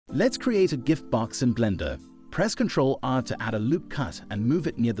Let's create a gift box in Blender. Press Ctrl R to add a loop cut and move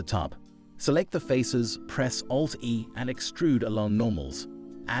it near the top. Select the faces, press Alt E and extrude along normals.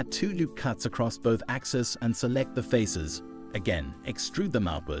 Add 2 loop cuts across both axes and select the faces. Again, extrude them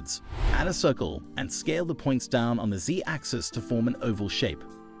outwards. Add a circle and scale the points down on the Z-axis to form an oval shape.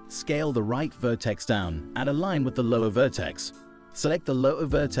 Scale the right vertex down and align with the lower vertex. Select the lower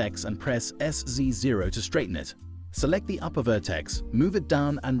vertex and press SZ0 to straighten it. Select the upper vertex, move it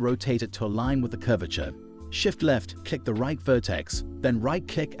down and rotate it to align with the curvature. Shift left, click the right vertex, then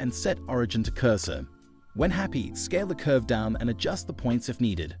right-click and set origin to cursor. When happy, scale the curve down and adjust the points if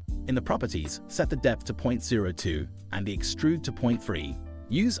needed. In the properties, set the depth to 0.02 and the extrude to 0.3.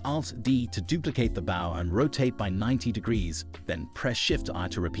 Use Alt-D to duplicate the bow and rotate by 90 degrees, then press Shift-R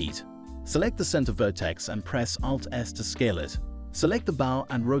to repeat. Select the center vertex and press Alt-S to scale it. Select the bow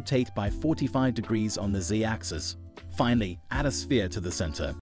and rotate by 45 degrees on the Z-axis. Finally, add a sphere to the center.